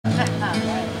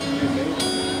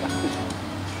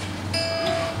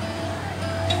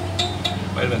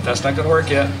Wait a minute, that's not going to work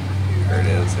yet. There it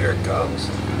is. There it comes.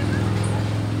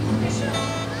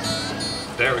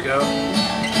 There we go.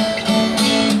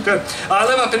 Good. I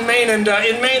live up in Maine, and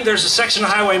in Maine there's a section of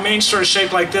highway. Maine's sort of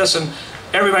shaped like this, and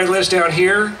everybody lives down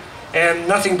here, and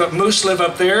nothing but moose live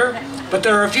up there. But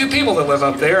there are a few people that live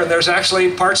up there, and there's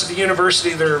actually parts of the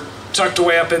university that are tucked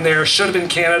away up in there. Should have been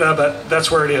Canada, but that's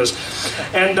where it is.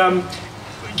 And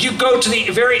you go to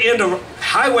the very end of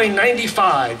Highway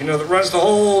 95, that runs the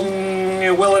whole,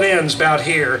 well, it ends about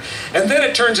here. And then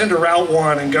it turns into Route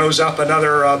 1 and goes up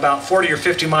another about 40 or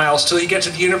 50 miles till you get to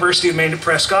the University of Maine at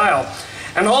Presque Isle.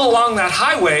 And all along that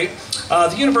highway,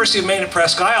 the University of Maine at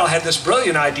Presque Isle had this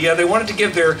brilliant idea. They wanted to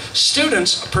give their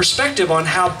students a perspective on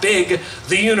how big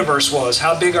the universe was,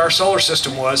 how big our solar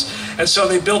system was. And so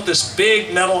they built this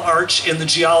big metal arch in the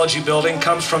geology building,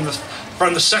 comes from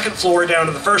the second floor down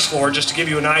to the first floor, just to give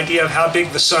you an idea of how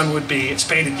big the sun would be. It's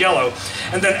painted yellow.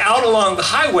 And then out along the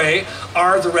highway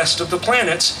are the rest of the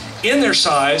planets in their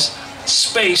size,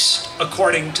 space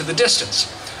according to the distance.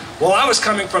 Well, I was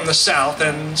coming from the south,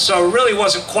 and so really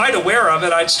wasn't quite aware of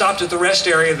it. I'd stopped at the rest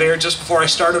area there just before I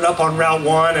started up on Route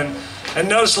 1 and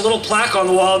noticed a little plaque on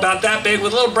the wall about that big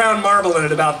with a little brown marble in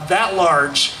it, about that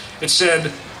large. It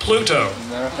said, Pluto.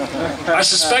 I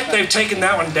suspect they've taken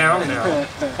that one down now.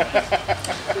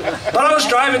 But I was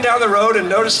driving down the road and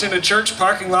noticed in a church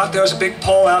parking lot there was a big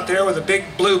pole out there with a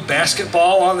big blue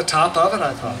basketball on the top of it.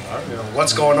 I thought,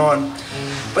 what's going on?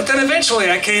 But then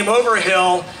eventually I came over a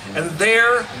hill, and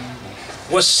there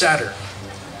was Saturn.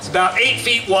 It's about 8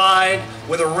 feet wide,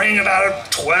 with a ring about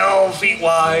 12 feet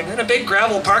wide, and a big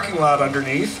gravel parking lot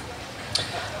underneath.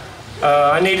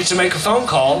 I needed to make a phone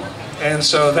call, and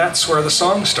so that's where the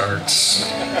song starts.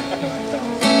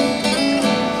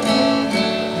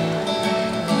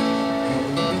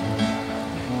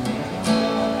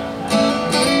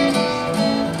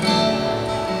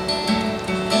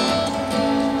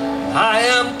 I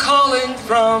am calling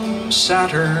from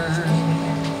Saturn,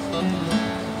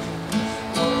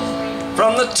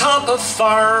 from the top of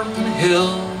Farm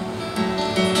Hill.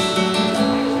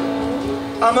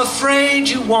 I'm afraid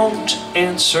you won't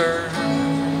answer,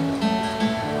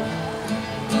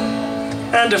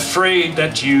 and afraid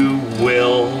that you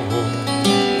will.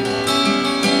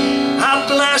 I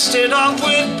blasted off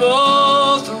with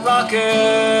both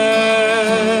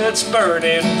rockets,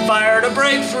 burning fire to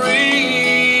break free.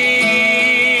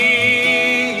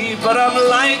 But I'm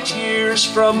light years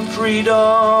from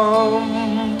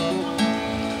freedom,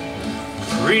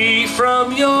 free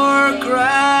from your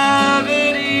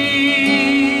gravity,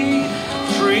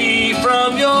 free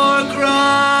from your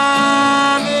gravity.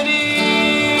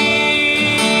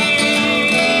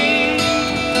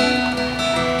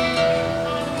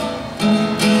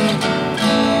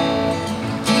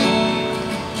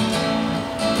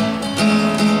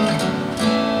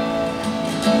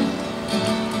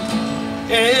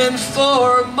 In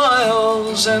 4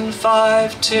 miles and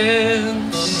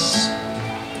 5/10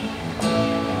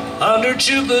 under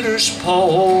Jupiter's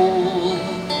pole,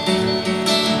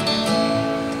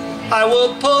 I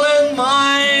will pull in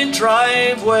my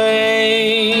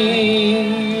driveway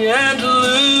and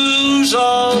lose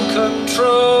all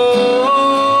control.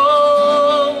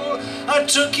 I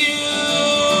took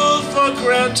you for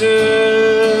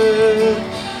granted,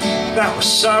 that was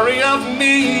sorry of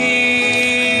me.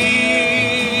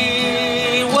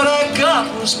 What I got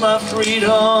was my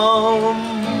freedom,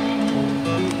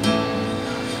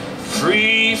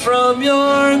 free from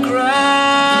your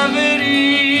gravity,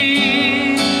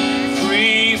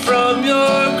 free from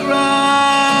your gravity.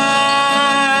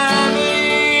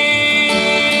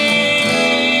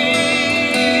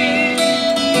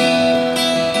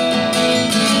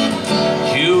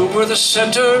 You were the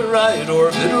center I'd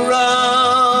orbit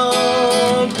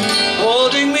around,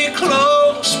 holding me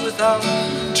close without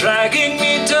dragging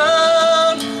me down.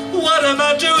 What am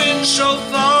I doing so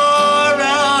far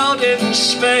out in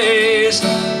space,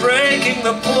 breaking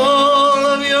the pull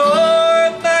of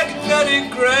your magnetic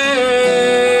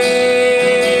grace?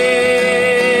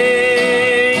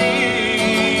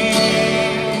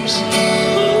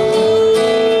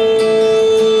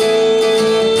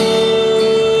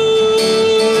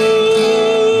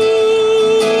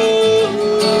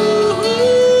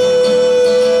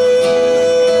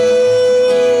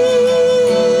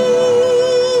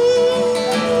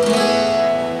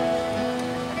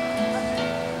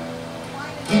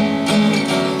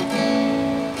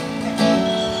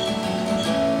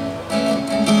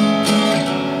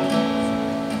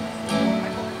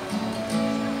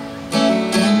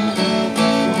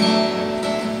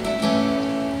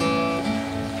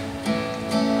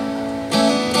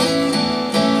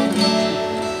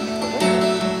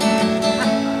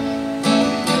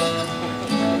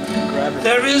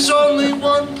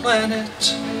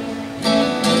 planet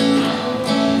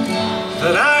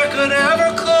that I could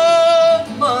ever call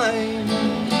mine.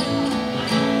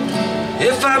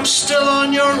 If I'm still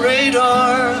on your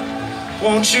radar,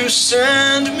 won't you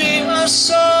send me a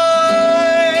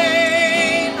sign?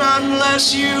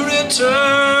 Unless you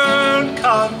return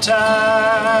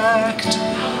contact,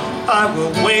 I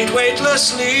will wait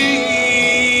weightlessly,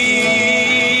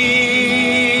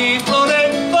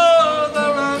 floating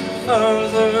further and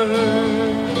further,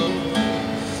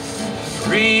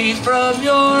 free from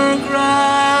your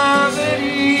gravity,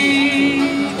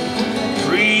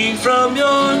 free from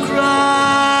your gravity.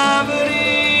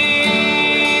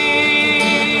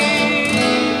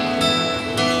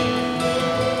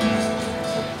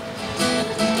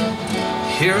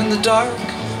 Here in the dark,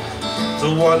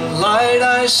 the one light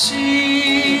I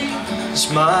see is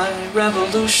my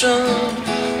revolution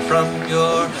from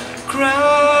your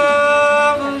gravity.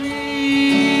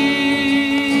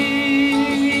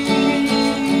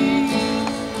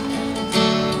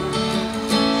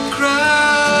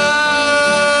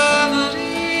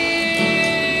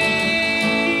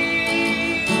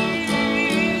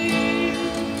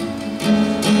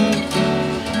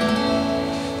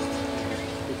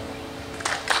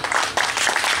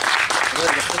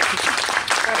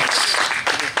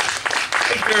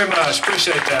 Thank you very much.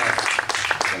 Appreciate that.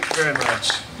 Thank you very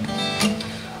much.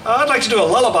 I'd like to do a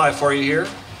lullaby for you here.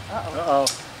 Uh-oh.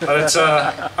 But it's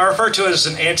I refer to it as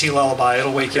an anti-lullaby.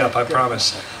 It'll wake you up, I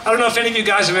promise. I don't know if any of you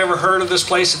guys have ever heard of this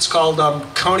place. It's called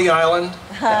Coney Island.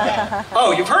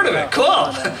 Oh, you've heard of it.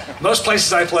 Cool. Most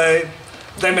places I play,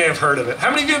 they may have heard of it. How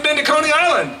many of you have been to Coney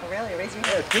Island? Oh, really? Raise your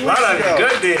hand. A lot of you.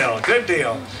 Good deal. Good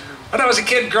deal. When I was a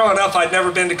kid growing up, I'd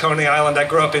never been to Coney Island. I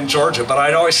grew up in Georgia, but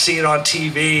I'd always see it on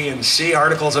TV and see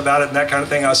articles about it and that kind of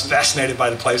thing. I was fascinated by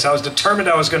the place. I was determined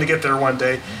I was going to get there one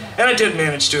day, and I did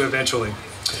manage to eventually.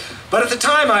 But at the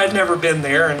time, I had never been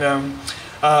there, and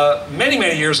many,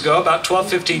 many years ago, about 12,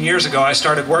 15 years ago, I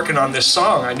started working on this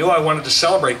song. I knew I wanted to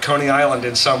celebrate Coney Island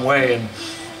in some way,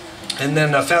 and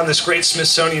then I found this great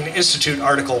Smithsonian Institute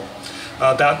article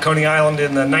about Coney Island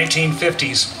in the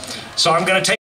 1950s. So I'm going to take